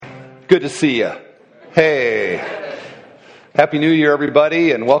Good to see you. Hey. Happy New Year,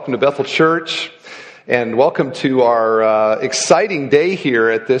 everybody, and welcome to Bethel Church. And welcome to our exciting day here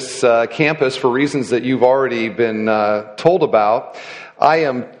at this campus for reasons that you've already been told about. I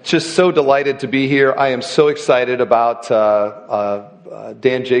am just so delighted to be here. I am so excited about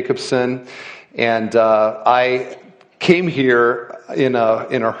Dan Jacobson. And I came here in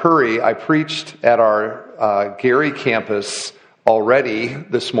a hurry. I preached at our Gary campus already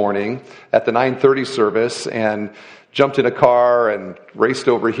this morning at the 9:30 service and jumped in a car and raced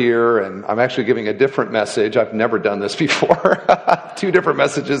over here, and I'm actually giving a different message. I've never done this before. 2 different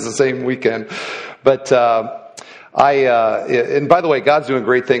messages the same weekend. But and by the way, God's doing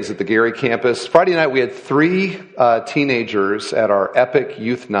great things at the Gary campus. Friday night we had 3 teenagers at our epic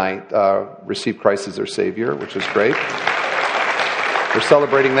youth night receive Christ as their Savior, which is great. We're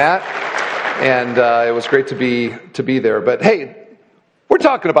celebrating that. And it was great to be there. But hey, we're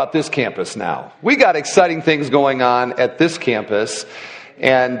talking about this campus now. We got exciting things going on at this campus.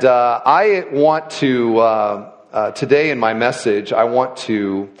 And I want to, today in my message, I want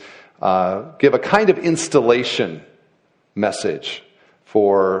to give a kind of installation message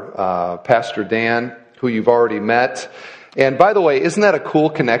for Pastor Dan, who you've already met. And by the way, isn't that a cool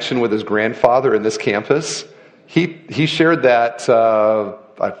connection with his grandfather in this campus? He shared that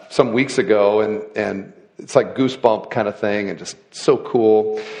some weeks ago, and it's like goosebump kind of thing, and just so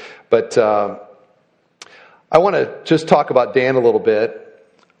cool. But I want to just talk about Dan a little bit.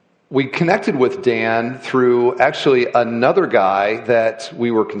 We connected with Dan through actually another guy that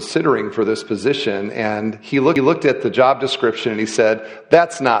we were considering for this position, and he looked at the job description and he said,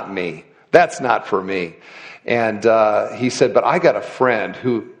 "That's not me. That's not for me." And he said, "But I got a friend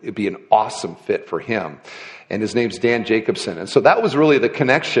who would be an awesome fit for him." And his name's Dan Jacobson. And so that was really the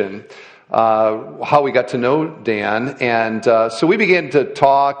connection, how we got to know Dan. And so we began to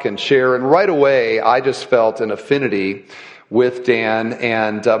talk and share. And right away, I just felt an affinity with Dan.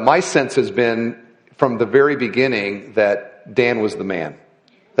 And my sense has been from the very beginning that Dan was the man.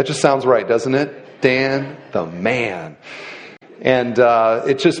 That just sounds right, doesn't it? Dan, the man. And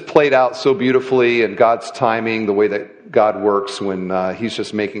it just played out so beautifully in God's timing, the way that God works when He's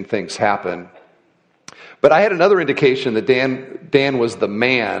just making things happen. But I had another indication that Dan was the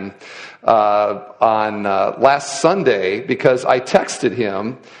man on last Sunday, because I texted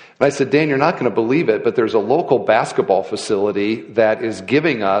him and I said, "Dan, you're not going to believe it, but there's a local basketball facility that is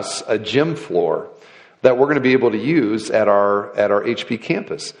giving us a gym floor that we're going to be able to use at our HP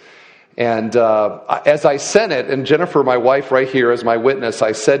campus." And as I sent it, and Jennifer, my wife right here as my witness,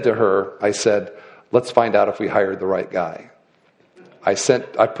 I said to her, "Let's find out if we hired the right guy." I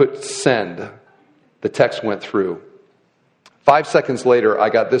put send. The text went through. 5 seconds later, I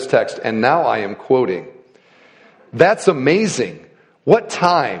got this text, and now I am quoting, "That's amazing. What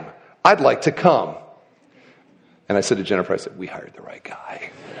time? I'd like to come." And I said to Jennifer, "We hired the right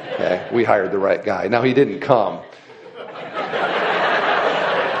guy." Okay, we hired the right guy. Now, he didn't come.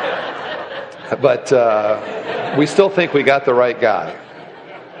 But we still think we got the right guy.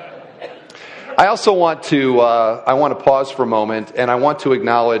 I also want to pause for a moment, and I want to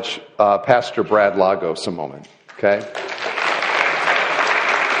acknowledge Pastor Brad Lagos a moment, okay?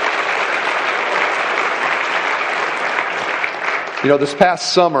 You know, this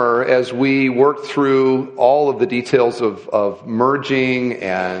past summer, as we worked through all of the details of merging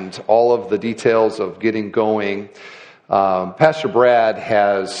and all of the details of getting going, Pastor Brad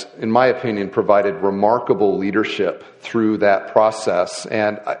has, in my opinion, provided remarkable leadership through that process.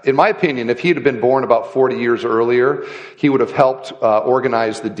 And in my opinion, if he had been born about 40 years earlier, he would have helped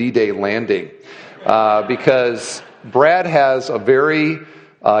organize the D-Day landing. Because Brad has a very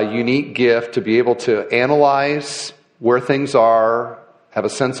unique gift to be able to analyze where things are, have a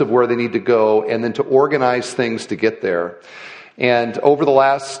sense of where they need to go, and then to organize things to get there. And over the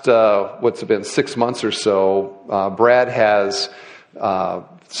last, 6 months or so, Brad has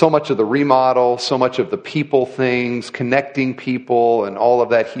so much of the remodel, so much of the people things, connecting people, and all of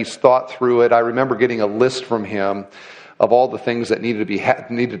that. He's thought through it. I remember getting a list from him of all the things that needed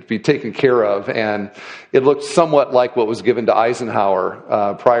to be taken care of, and it looked somewhat like what was given to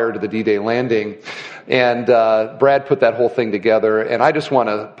Eisenhower prior to the D-Day landing. And Brad put that whole thing together, and I just want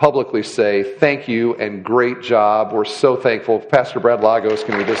to publicly say thank you and great job. We're so thankful. Pastor Brad Lagos,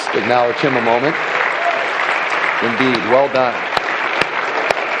 can we just acknowledge him a moment? Indeed, well done.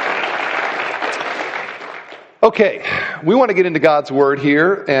 Okay, we want to get into God's Word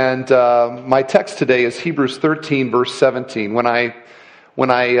here, and my text today is Hebrews 13, verse 17. When I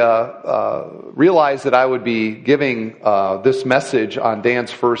realized that I would be giving this message on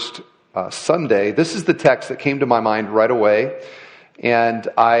Dan's first Sunday, this is the text that came to my mind right away, and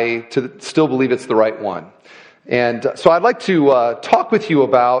I still believe it's the right one. And so I'd like to talk with you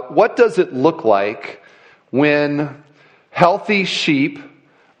about what does it look like when healthy sheep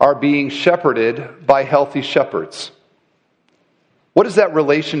are being shepherded by healthy shepherds. What does that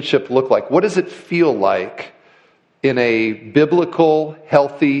relationship look like? What does it feel like in a biblical,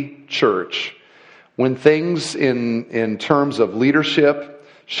 healthy church when things in terms of leadership,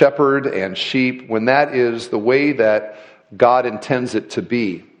 shepherd and sheep, when that is the way that God intends it to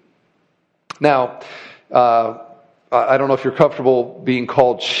be? Now, I don't know if you're comfortable being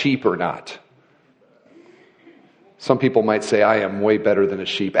called sheep or not. Some people might say, I am way better than a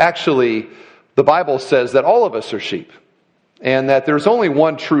sheep. Actually, the Bible says that all of us are sheep, and that there's only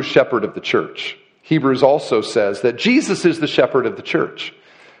one true shepherd of the church. Hebrews also says that Jesus is the shepherd of the church.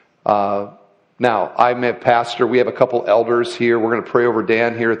 Now, I'm a pastor. We have a couple elders here. We're going to pray over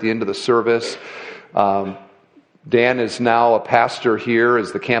Dan here at the end of the service. Dan is now a pastor here,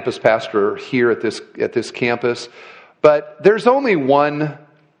 as the campus pastor here at this campus. But there's only one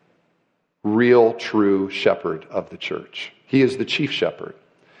real, true shepherd of the church. He is the chief shepherd,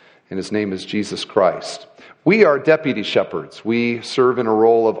 and his name is Jesus Christ. We are deputy shepherds. We serve in a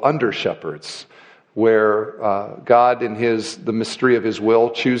role of under shepherds, where God, in the mystery of his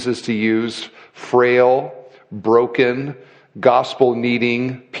will, chooses to use frail, broken,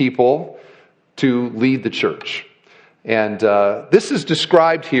 gospel-needing people to lead the church. And this is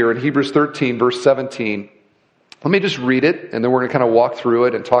described here in Hebrews 13, verse 17. Let me just read it, and then we're going to kind of walk through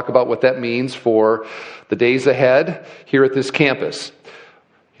it and talk about what that means for the days ahead here at this campus.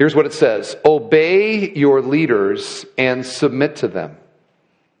 Here's what it says. Obey your leaders and submit to them,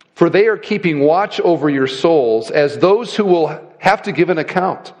 for they are keeping watch over your souls as those who will have to give an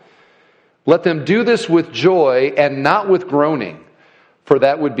account. Let them do this with joy and not with groaning, for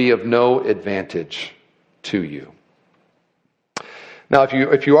that would be of no advantage to you. Now,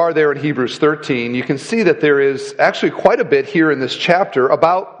 if you are there in Hebrews 13, you can see that there is actually quite a bit here in this chapter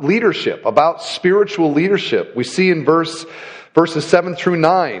about leadership, about spiritual leadership. We see in verses 7 through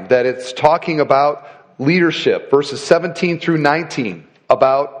 9 that it's talking about leadership. Verses 17 through 19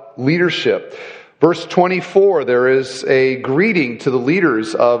 about leadership. Verse 24, there is a greeting to the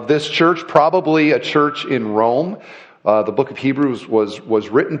leaders of this church, probably a church in Rome. The book of Hebrews was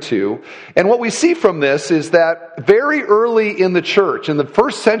written to. And what we see from this is that very early in the church, in the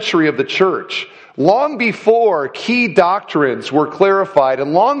first century of the church, long before key doctrines were clarified,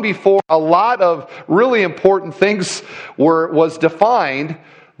 and long before a lot of really important things was defined,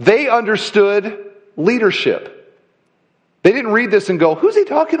 they understood leadership. They didn't read this and go, who's he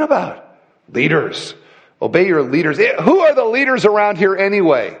talking about? Leaders. Obey your leaders. Who are the leaders around here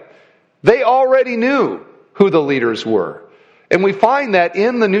anyway? They already knew who the leaders were. And we find that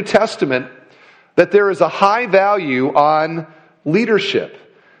in the New Testament that there is a high value on leadership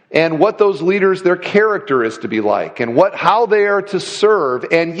and what those leaders, their character is to be like, and how they are to serve,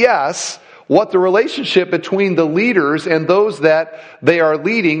 and yes, what the relationship between the leaders and those that they are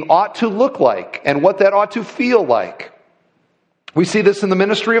leading ought to look like, and what that ought to feel like. We see this in the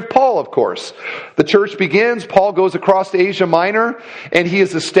ministry of Paul, of course. The church begins, Paul goes across to Asia Minor, and he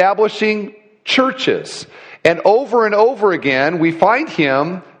is establishing churches. And over again, we find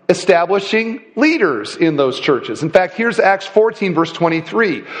him establishing leaders in those churches. In fact, here's Acts 14, verse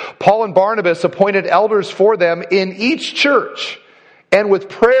 23. Paul and Barnabas appointed elders for them in each church, and with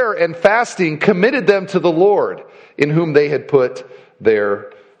prayer and fasting committed them to the Lord, in whom they had put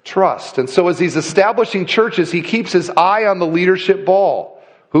their trust. And so as he's establishing churches, he keeps his eye on the leadership ball.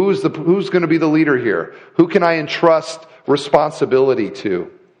 Who's going to be the leader here? Who can I entrust responsibility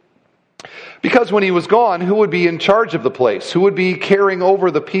to? Because when he was gone, who would be in charge of the place? Who would be caring over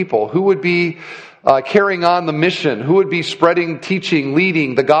the people? Who would be carrying on the mission? Who would be spreading, teaching,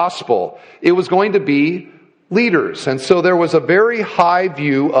 leading the gospel? It was going to be leaders. And so there was a very high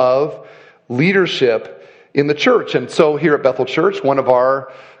view of leadership in the church. And so here at Bethel Church, one of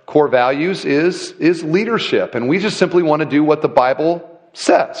our core values is leadership. And we just simply want to do what the Bible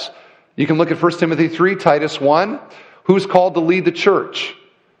says. You can look at 1 Timothy 3, Titus 1. Who's called to lead the church?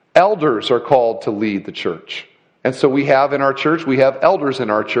 Elders are called to lead the church. And so we have in our church, we have elders in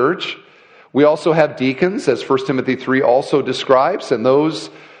our church. We also have deacons, as 1 Timothy 3 also describes, and those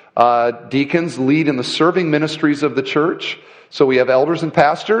deacons lead in the serving ministries of the church. So we have elders and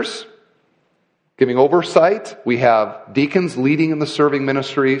pastors giving oversight. We have deacons leading in the serving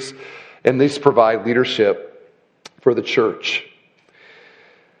ministries, and these provide leadership for the church.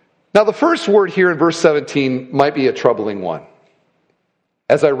 Now, the first word here in verse 17 might be a troubling one.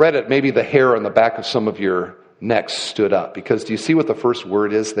 As I read it, maybe the hair on the back of some of your necks stood up. Because do you see what the first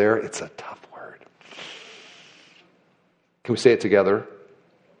word is there? It's a tough word. Can we say it together?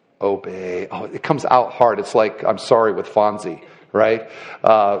 Obey. Oh, it comes out hard. It's like I'm Sorry with Fonzie, right?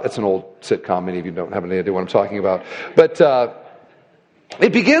 It's an old sitcom. Many of you don't have any idea what I'm talking about. But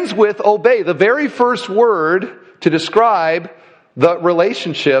it begins with obey. The very first word to describe the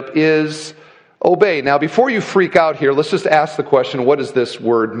relationship is obey. Now, before you freak out here, let's just ask the question, what does this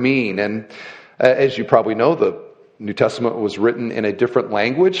word mean? And as you probably know, the New Testament was written in a different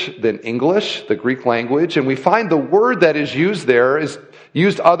language than English, the Greek language. And we find the word that is used there is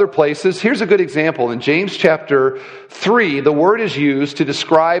used other places. Here's a good example. In James chapter 3, the word is used to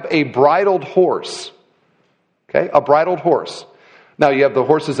describe a bridled horse. Okay, a bridled horse. Now, you have the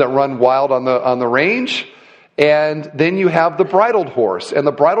horses that run wild on the range. And then you have the bridled horse. And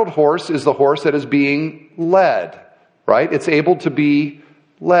the bridled horse is the horse that is being led, right? It's able to be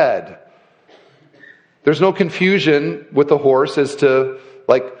led. There's no confusion with the horse as to,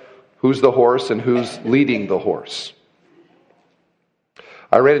 like, who's the horse and who's leading the horse.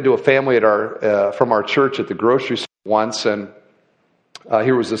 I ran into a family at from our church at the grocery store once, and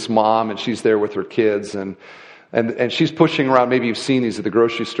here was this mom, and she's there with her kids, and she's pushing around. Maybe you've seen these at the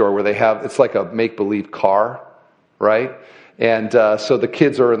grocery store where they have, it's like a make-believe car, right? And so the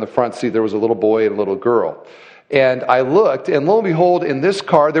kids are in the front seat. There was a little boy and a little girl. And I looked, and lo and behold, in this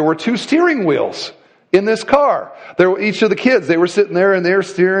car, there were 2 steering wheels in this car. There were each of the kids. They were sitting there, and they're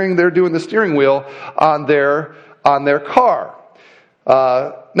doing the steering wheel on their car.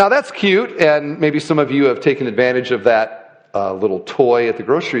 Now that's cute, and maybe some of you have taken advantage of that little toy at the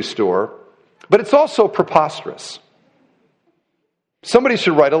grocery store. But it's also preposterous. Somebody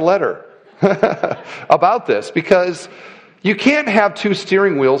should write a letter about this, because you can't have 2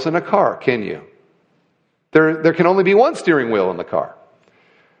 steering wheels in a car, can you? There can only be 1 steering wheel in the car.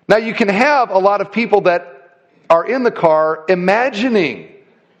 Now, you can have a lot of people that are in the car imagining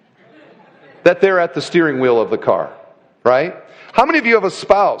that they're at the steering wheel of the car, right? How many of you have a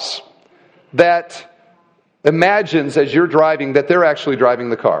spouse that imagines as you're driving that they're actually driving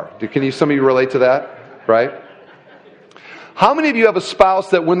the car? Some of you relate to that, right? How many of you have a spouse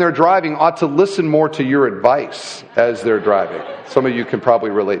that when they're driving ought to listen more to your advice as they're driving? Some of you can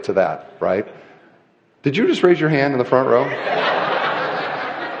probably relate to that, right? Did you just raise your hand in the front row?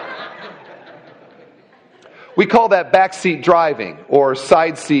 We call that backseat driving or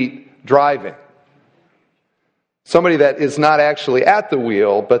side seat driving. Somebody that is not actually at the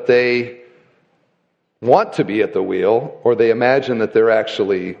wheel, but they want to be at the wheel, or they imagine that they're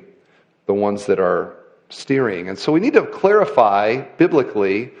actually the ones that are steering. And so we need to clarify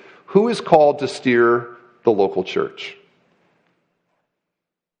biblically who is called to steer the local church.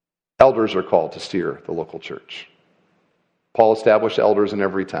 Elders are called to steer the local church. Paul established elders in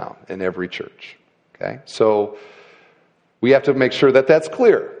every town, in every church. Okay? So we have to make sure that that's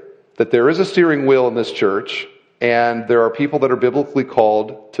clear, that there is a steering wheel in this church, and there are people that are biblically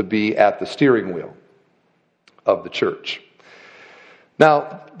called to be at the steering wheel of the church.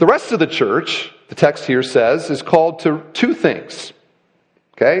 Now, the rest of the church, the text here says, is called to 2 things.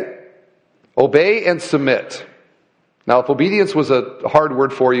 Okay? Obey and submit. Now, if obedience was a hard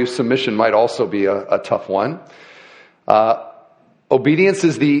word for you, submission might also be a tough one. Obedience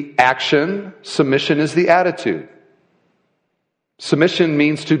is the action. Submission is the attitude. Submission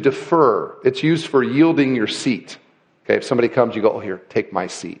means to defer. It's used for yielding your seat. Okay, if somebody comes, you go, oh, here, take my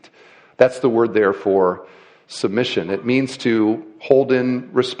seat. That's the word there for submission. It means to hold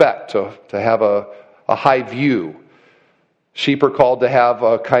in respect, to have a high view. Sheep are called to have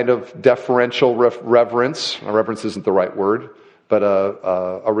a kind of deferential reverence. Reverence isn't the right word, but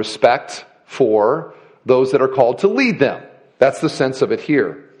a respect for those that are called to lead them. That's the sense of it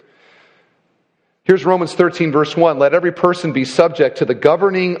here. Here's Romans 13, verse 1. Let every person be subject to the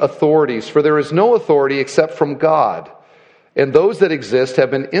governing authorities, for there is no authority except from God, and those that exist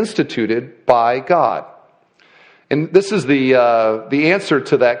have been instituted by God. And this is the answer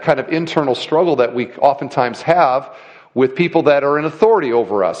to that kind of internal struggle that we oftentimes have with people that are in authority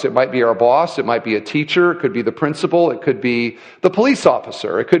over us. It might be our boss, it might be a teacher, it could be the principal, it could be the police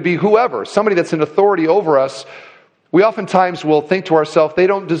officer, it could be whoever, somebody that's in authority over us. We oftentimes will think to ourselves, they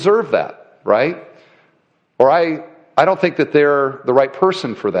don't deserve that, right? Or I don't think that they're the right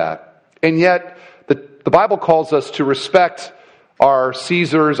person for that. And yet, the Bible calls us to respect our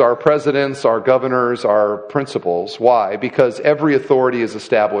Caesars, our presidents, our governors, our principals. Why? Because every authority is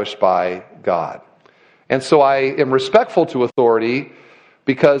established by God. And so I am respectful to authority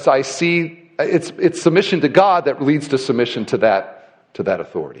because I see it's submission to God that leads to submission to that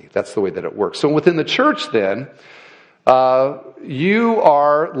authority. That's the way that it works. So within the church then, you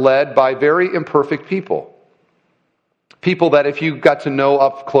are led by very imperfect people. People that if you got to know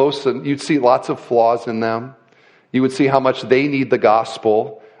up close, and you'd see lots of flaws in them. You would see how much they need the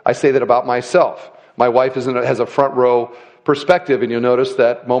gospel. I say that about myself. My wife has a front row perspective, and you'll notice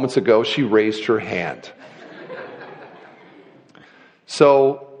that moments ago she raised her hand.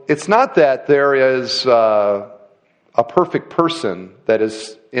 So it's not that there is a perfect person that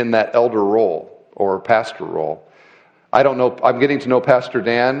is in that elder role or pastor role. I don't know. I'm getting to know Pastor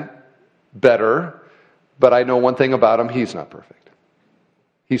Dan better, but I know one thing about him: he's not perfect.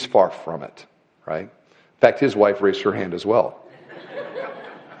 He's far from it, right? In fact, his wife raised her hand as well,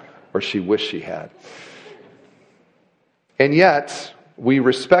 or she wished she had. And yet, we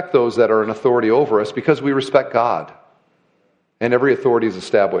respect those that are in authority over us because we respect God. And every authority is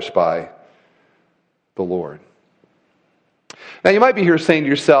established by the Lord. Now, you might be here saying to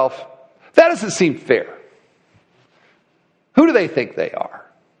yourself, that doesn't seem fair. Who do they think they are?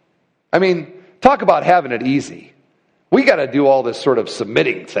 I mean, talk about having it easy. We got to do all this sort of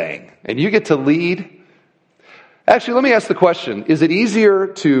submitting thing, and you get to lead. Actually, let me ask the question, is it easier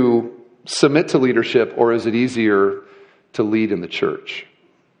to submit to leadership, or is it easier to lead in the church?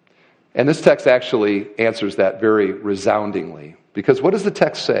 And this text actually answers that very resoundingly. Because what does the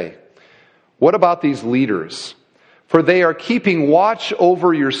text say? What about these leaders? For they are keeping watch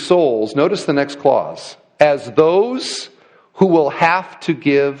over your souls, notice the next clause, as those who will have to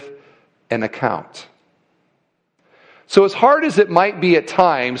give an account. So as hard as it might be at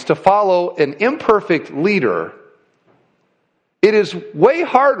times to follow an imperfect leader, it is way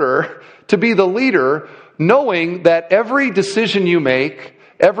harder to be the leader knowing that every decision you make,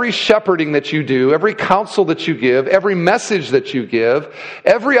 every shepherding that you do, every counsel that you give, every message that you give,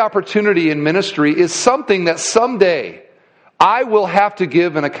 every opportunity in ministry is something that someday I will have to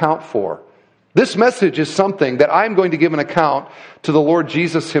give an account for. This message is something that I'm going to give an account to the Lord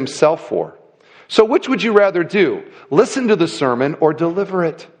Jesus himself for. So which would you rather do? Listen to the sermon or deliver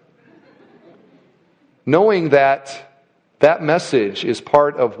it? Knowing that that message is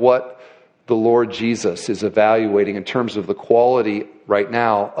part of what the Lord Jesus is evaluating in terms of the quality right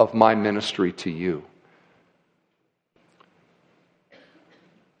now of my ministry to you.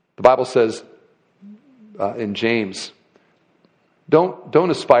 The Bible says in James, don't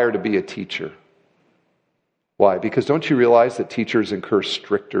aspire to be a teacher. Why? Because don't you realize that teachers incur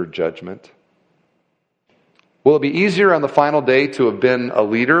stricter judgment? Will it be easier on the final day to have been a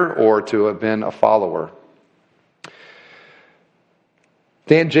leader or to have been a follower?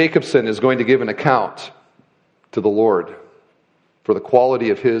 Dan Jacobson is going to give an account to the Lord for the quality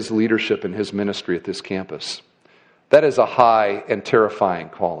of his leadership and his ministry at this campus. That is a high and terrifying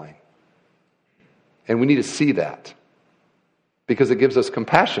calling. And we need to see that because it gives us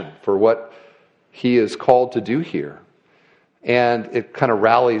compassion for what he is called to do here. And it kind of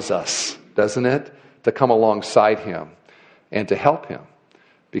rallies us, doesn't it, to come alongside him and to help him.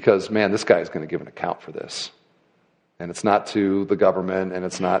 Because, man, this guy is going to give an account for this. And it's not to the government, and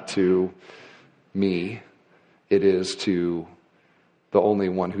it's not to me. It is to the only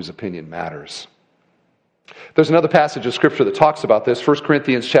one whose opinion matters. There's another passage of Scripture that talks about this. 1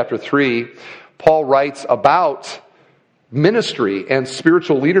 Corinthians chapter 3, Paul writes about ministry and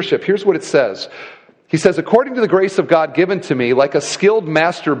spiritual leadership. Here's what it says. He says, according to the grace of God given to me, like a skilled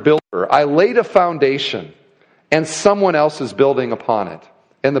master builder, I laid a foundation, and someone else is building upon it.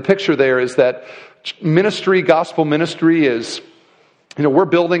 And the picture there is that ministry, gospel ministry is, we're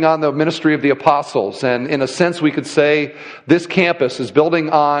building on the ministry of the apostles. And in a sense, we could say this campus is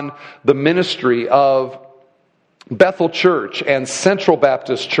building on the ministry of Bethel Church and Central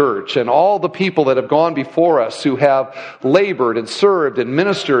Baptist Church and all the people that have gone before us who have labored and served and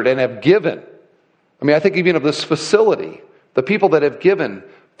ministered and have given. I think even of this facility, the people that have given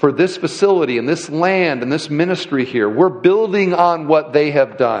for this facility and this land and this ministry here. We're building on what they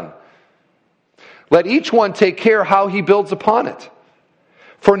have done. Let each one take care how he builds upon it.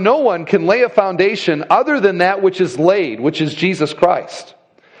 For no one can lay a foundation other than that which is laid, which is Jesus Christ.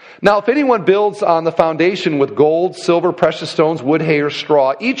 Now, if anyone builds on the foundation with gold, silver, precious stones, wood, hay, or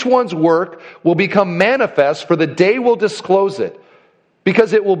straw, each one's work will become manifest, for the day will disclose it,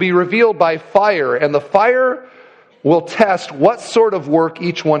 because it will be revealed by fire, and the fire will test what sort of work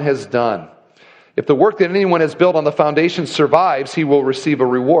each one has done. If the work that anyone has built on the foundation survives, he will receive a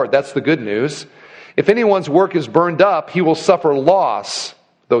reward. That's the good news. If anyone's work is burned up, he will suffer loss,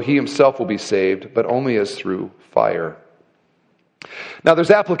 though he himself will be saved, but only as through fire. Now,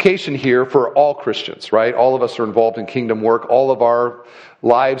 there's application here for all Christians, right? All of us are involved in kingdom work. All of our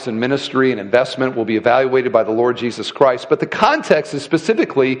lives and ministry and investment will be evaluated by the Lord Jesus Christ. But the context is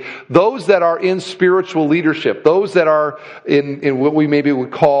specifically those that are in spiritual leadership, those that are in what we maybe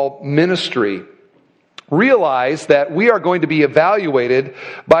would call ministry. Realize that we are going to be evaluated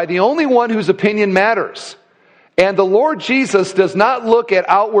by the only one whose opinion matters. And the Lord Jesus does not look at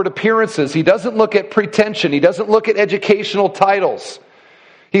outward appearances. He doesn't look at pretension. He doesn't look at educational titles.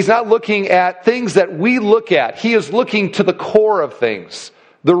 He's not looking at things that we look at. He is looking to the core of things,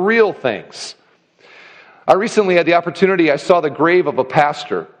 the real things. I recently had the opportunity, I saw the grave of a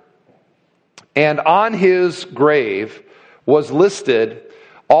pastor. And on his grave was listed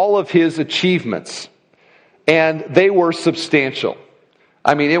all of his achievements. And they were substantial.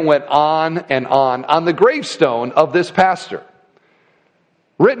 I mean, it went on and on the gravestone of this pastor.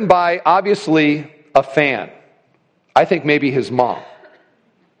 Written by, obviously, a fan. I think maybe his mom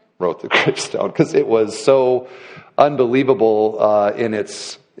wrote the gravestone because it was so unbelievable in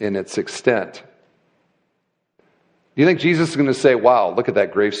its extent. Do you think Jesus is going to say, wow, look at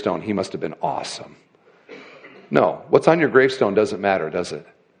that gravestone, he must have been awesome? No, what's on your gravestone doesn't matter, does it?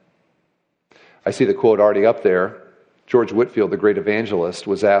 I see the quote already up there. George Whitefield, the great evangelist,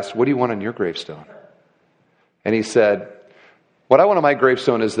 was asked, what do you want on your gravestone? And he said, what I want on my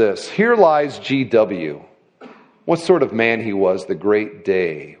gravestone is this: here lies G.W. What sort of man he was, the great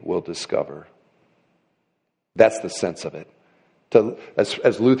day will discover. That's the sense of it.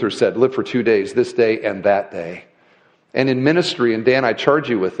 As Luther said, live for 2 days, this day and that day. And in ministry, and Dan, I charge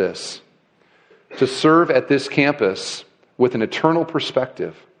you with this, to serve at this campus with an eternal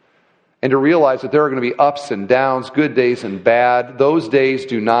perspective. And to realize that there are going to be ups and downs, good days and bad. Those days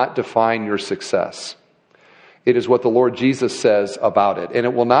do not define your success. It is what the Lord Jesus says about it. And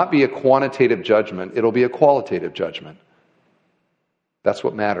it will not be a quantitative judgment. It'll be a qualitative judgment. That's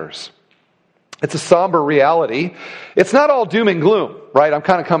what matters. It's a somber reality. It's not all doom and gloom, right? I'm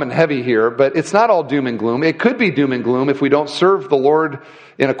kind of coming heavy here, but it's not all doom and gloom. It could be doom and gloom if we don't serve the Lord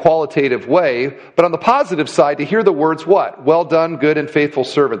in a qualitative way. But on the positive side, to hear the words, what? Well done, good and faithful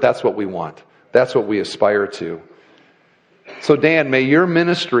servant. That's what we want. That's what we aspire to. So Dan, may your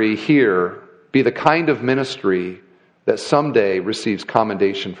ministry here be the kind of ministry that someday receives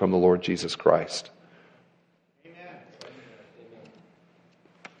commendation from the Lord Jesus Christ.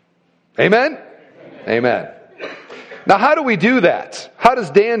 Amen? Amen. Now, how do we do that? How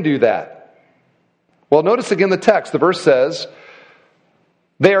does Dan do that? Well, notice again the text. The verse says,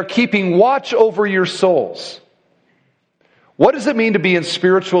 they are keeping watch over your souls. What does it mean to be in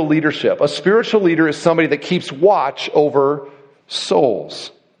spiritual leadership? A spiritual leader is somebody that keeps watch over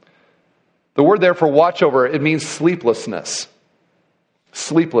souls. The word there for watch over, it means sleeplessness.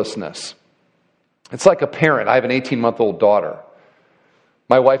 Sleeplessness. It's like a parent. I have an 18-month-old daughter.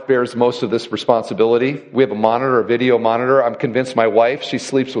 My wife bears most of this responsibility. We have a monitor, a video monitor. I'm convinced my wife, she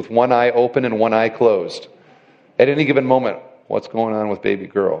sleeps with one eye open and one eye closed. At any given moment, what's going on with baby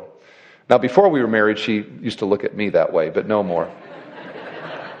girl? Now, before we were married, she used to look at me that way, but no more.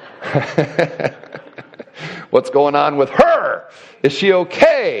 What's going on with her? Is she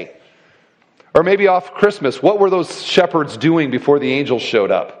okay? Or maybe off Christmas, what were those shepherds doing before the angels showed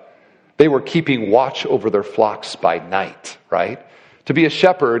up? They were keeping watch over their flocks by night, right? To be a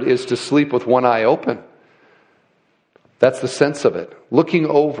shepherd is to sleep with one eye open. That's the sense of it. Looking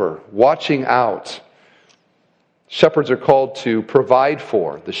over, watching out. Shepherds are called to provide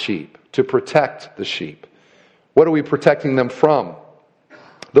for the sheep, to protect the sheep. What are we protecting them from?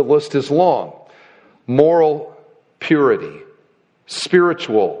 The list is long. Moral purity,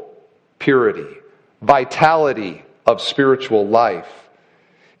 spiritual purity, vitality of spiritual life.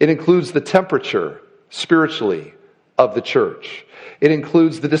 It includes the temperature, spiritually, of the church. It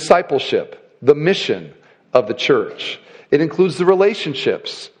includes the discipleship, the mission of the church. It includes the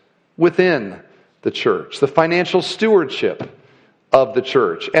relationships within the church, the financial stewardship of the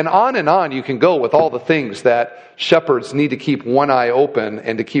church. And on you can go with all the things that shepherds need to keep one eye open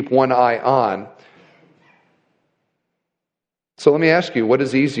and to keep one eye on. So let me ask you, what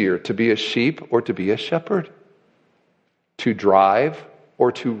is easier, to be a sheep or to be a shepherd? To drive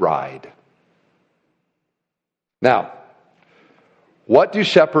or to ride? Now, what do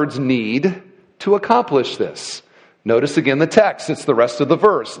shepherds need to accomplish this? Notice again the text. It's the rest of the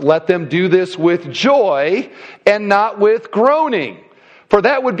verse. Let them do this with joy and not with groaning, for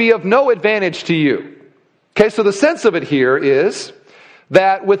that would be of no advantage to you. Okay, so the sense of it here is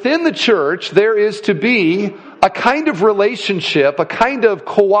that within the church there is to be a kind of relationship, a kind of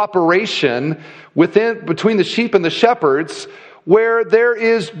cooperation between the sheep and the shepherds, where there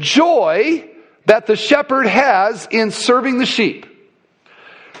is joy that the shepherd has in serving the sheep.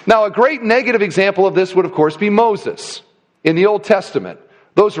 Now, a great negative example of this would, of course, be Moses in the Old Testament.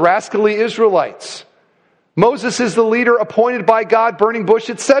 Those rascally Israelites. Moses is the leader appointed by God, burning bush,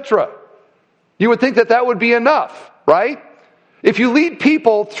 etc. You would think that that would be enough, right? If you lead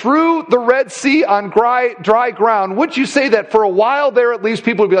people through the Red Sea on dry ground, wouldn't you say that for a while there at least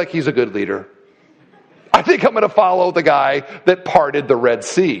people would be like, he's a good leader? I think I'm going to follow the guy that parted the Red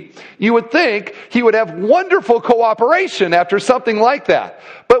Sea. You would think he would have wonderful cooperation after something like that.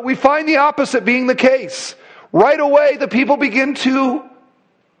 But we find the opposite being the case. Right away, the people begin to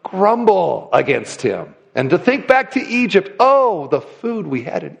grumble against him. And to think back to Egypt, oh, the food we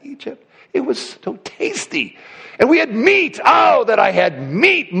had in Egypt, it was so tasty. And we had meat. Oh, that I had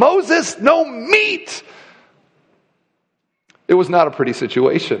meat. Moses, no meat. It was not a pretty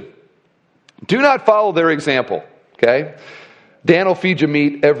situation. Do not follow their example, okay? Dan will feed you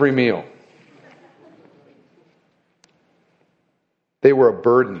meat every meal. They were a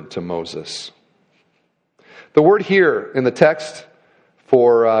burden to Moses. The word here in the text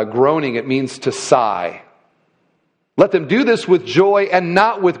for groaning, it means to sigh. Let them do this with joy and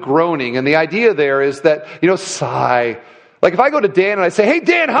not with groaning. And the idea there is that, sigh. Like if I go to Dan and I say, hey,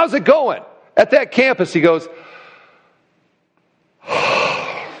 Dan, how's it going? At that campus, he goes,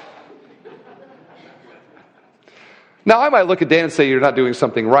 Now, I might look at Dan and say, you're not doing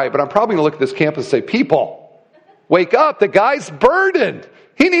something right, but I'm probably going to look at this campus and say, people, wake up. The guy's burdened.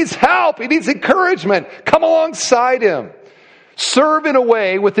 He needs help. He needs encouragement. Come alongside him. Serve in a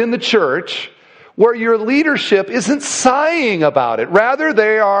way within the church where your leadership isn't sighing about it. Rather,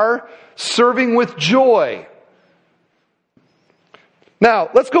 they are serving with joy. Now,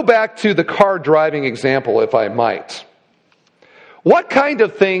 let's go back to the car driving example, if I might. What kind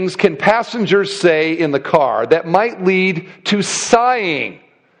of things can passengers say in the car that might lead to sighing?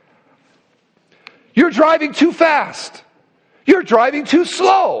 You're driving too fast. You're driving too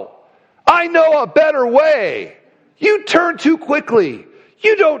slow. I know a better way. You turn too quickly.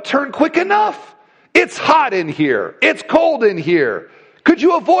 You don't turn quick enough. It's hot in here. It's cold in here. Could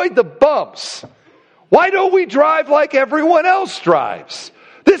you avoid the bumps? Why don't we drive like everyone else drives?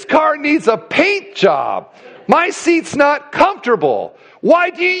 This car needs a paint job. My seat's not comfortable. Why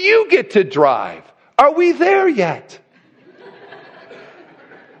do you get to drive? Are we there yet?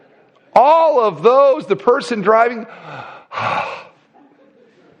 All of those, the person driving.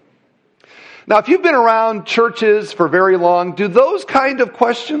 Now, if you've been around churches for very long, do those kind of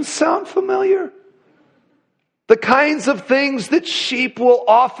questions sound familiar? The kinds of things that sheep will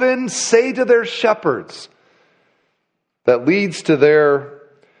often say to their shepherds that leads to their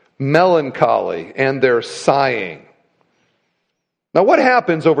melancholy and their sighing. Now, what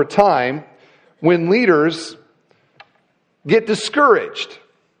happens over time when leaders get discouraged?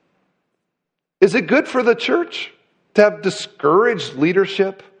 Is it good for the church to have discouraged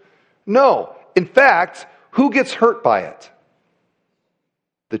leadership? No. In fact, who gets hurt by it?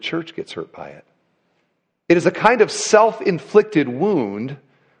 The church gets hurt by it. It is a kind of self-inflicted wound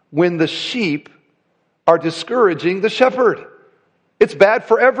when the sheep are discouraging the shepherd. It's bad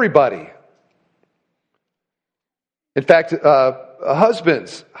for everybody. In fact,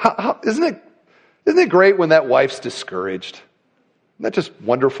 husbands, isn't it great when that wife's discouraged? Isn't that just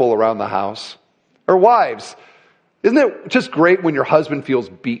wonderful around the house? Or wives, isn't it just great when your husband feels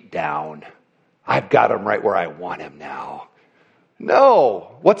beat down? I've got him right where I want him now.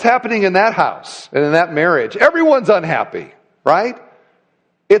 No. What's happening in that house and in that marriage? Everyone's unhappy, right?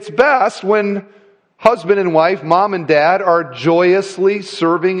 It's best when husband and wife, mom and dad are joyously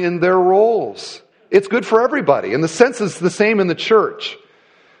serving in their roles. It's good for everybody. And the sense is the same in the church.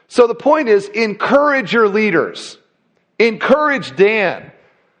 So the point is, encourage your leaders. Encourage Dan.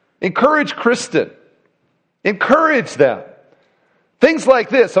 Encourage Kristen. Encourage them. Things like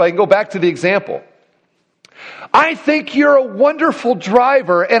this, so I can go back to the example. I think you're a wonderful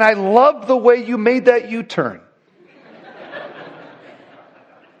driver, and I love the way you made that U-turn.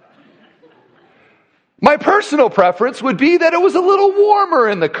 My personal preference would be that it was a little warmer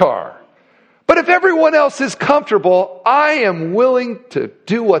in the car. But if everyone else is comfortable, I am willing to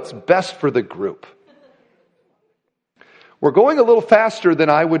do what's best for the group. We're going a little faster than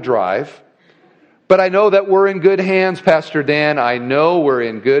I would drive, but I know that we're in good hands, Pastor Dan. I know we're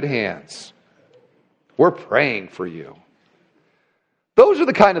in good hands. We're praying for you. Those are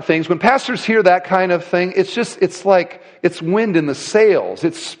the kind of things, when pastors hear that kind of thing, it's like, it's wind in the sails.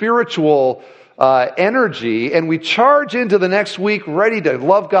 It's spiritual energy, and we charge into the next week ready to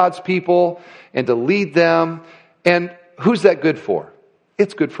love God's people and to lead them. And who's that good for?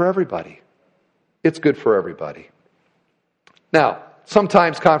 It's good for everybody. It's good for everybody. Now,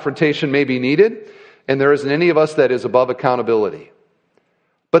 sometimes confrontation may be needed, and there isn't any of us that is above accountability.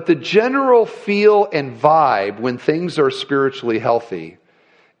 But the general feel and vibe when things are spiritually healthy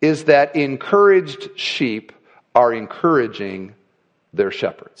is that encouraged sheep are encouraging their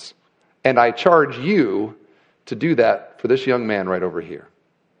shepherds. And I charge you to do that for this young man right over here.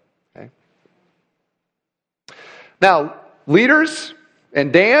 Okay? Now, leaders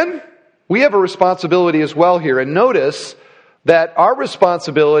and Dan, We have a responsibility as well here. And notice that our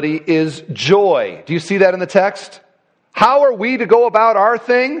responsibility is joy. Do you see that in the text? How are we to go about our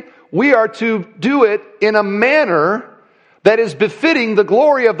thing? We are to do it in a manner that is befitting the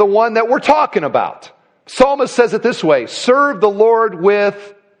glory of the one that we're talking about. Psalmist says it this way, serve the Lord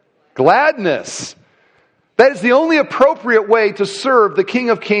with gladness. That is the only appropriate way to serve the King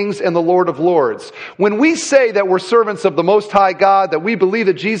of Kings and the Lord of Lords. When we say that we're servants of the Most High God, that we believe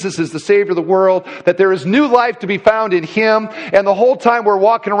that Jesus is the Savior of the world, that there is new life to be found in Him, and the whole time we're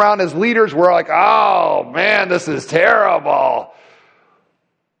walking around as leaders, we're like, oh man, this is terrible.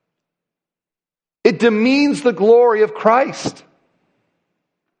 It demeans the glory of Christ.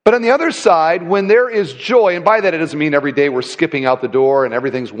 But on the other side, when there is joy, and by that it doesn't mean every day we're skipping out the door and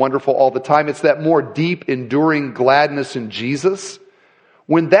everything's wonderful all the time. It's that more deep, enduring gladness in Jesus.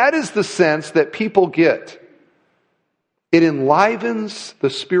 When that is the sense that people get, it enlivens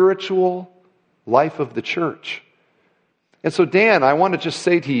the spiritual life of the church. And so, Dan, I want to just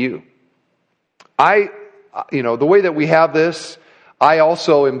say to you, the way that we have this, I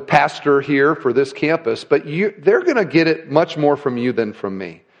also am pastor here for this campus, but they're going to get it much more from you than from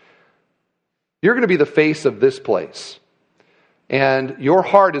me. You're going to be the face of this place. And your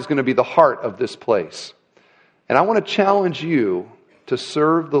heart is going to be the heart of this place. And I want to challenge you to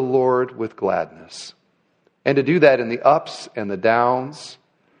serve the Lord with gladness. And to do that in the ups and the downs.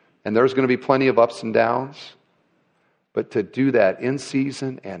 And there's going to be plenty of ups and downs. But to do that in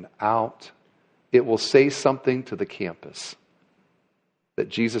season and out, it will say something to the campus. That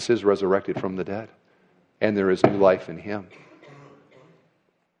Jesus is resurrected from the dead. And there is new life in Him.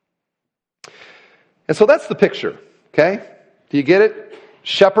 And so that's the picture, okay? Do you get it?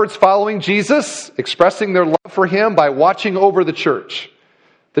 Shepherds following Jesus, expressing their love for Him by watching over the church.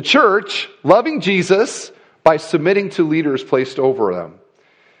 The church loving Jesus by submitting to leaders placed over them.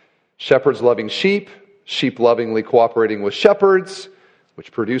 Shepherds loving sheep, sheep lovingly cooperating with shepherds,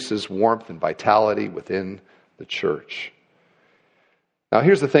 which produces warmth and vitality within the church. Now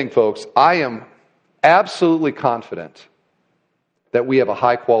here's the thing, folks. I am absolutely confident that we have a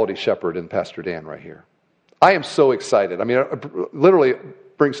high-quality shepherd in Pastor Dan right here. I am so excited. I mean, it literally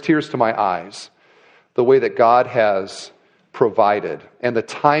brings tears to my eyes, the way that God has provided and the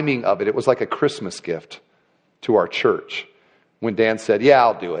timing of it. It was like a Christmas gift to our church when Dan said, yeah,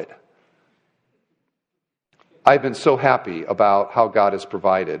 I'll do it. I've been so happy about how God has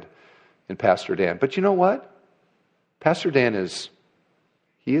provided in Pastor Dan. But you know what? Pastor Dan is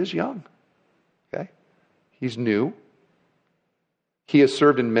young. Okay? He's new. He has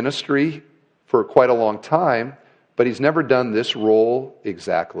served in ministry for quite a long time, but he's never done this role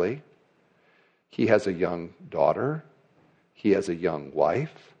exactly. He has a young daughter. He has a young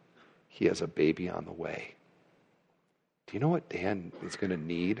wife. He has a baby on the way. Do you know what Dan is going to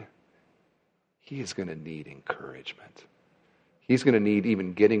need? He is going to need encouragement. He's going to need,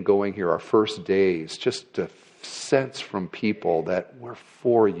 even getting going here, our first days, just to sense from people that we're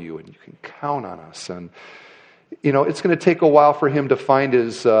for you and you can count on us. And it's going to take a while for him to find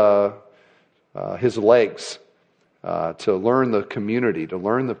his legs, to learn the community, to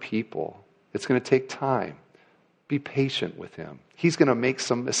learn the people. It's going to take time. Be patient with him. He's going to make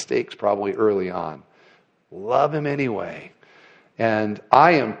some mistakes probably early on. Love him anyway. And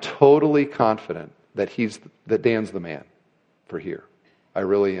I am totally confident that Dan's the man for here. I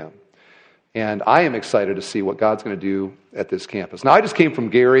really am. And I am excited to see what God's going to do at this campus. Now, I just came from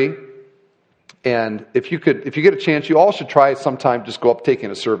Gary. And if you get a chance, you all should try sometime, just go up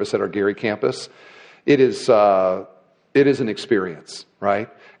taking a service at our Gary campus. It is an experience, right?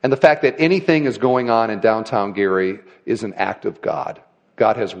 And the fact that anything is going on in downtown Gary is an act of God.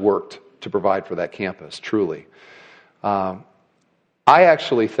 God has worked to provide for that campus, truly. I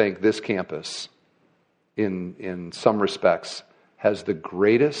actually think this campus, in some respects, has the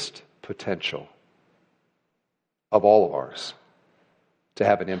greatest potential of all of ours to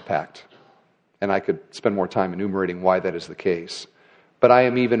have an impact. And I could spend more time enumerating why that is the case. But I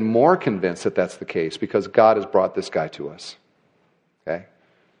am even more convinced that that's the case because God has brought this guy to us. Okay?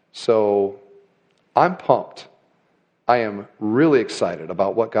 So I'm pumped. I am really excited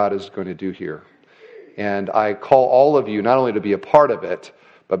about what God is going to do here. And I call all of you not only to be a part of it,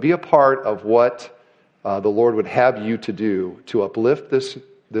 but be a part of what the Lord would have you to do to uplift this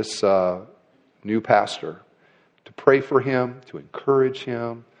new pastor, to pray for him, to encourage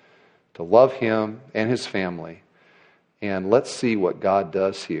him, to love him and his family. And let's see what God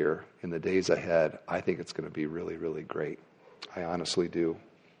does here in the days ahead. I think it's going to be really, really great. I honestly do.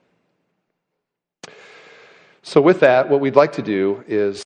 So with that, what we'd like to do is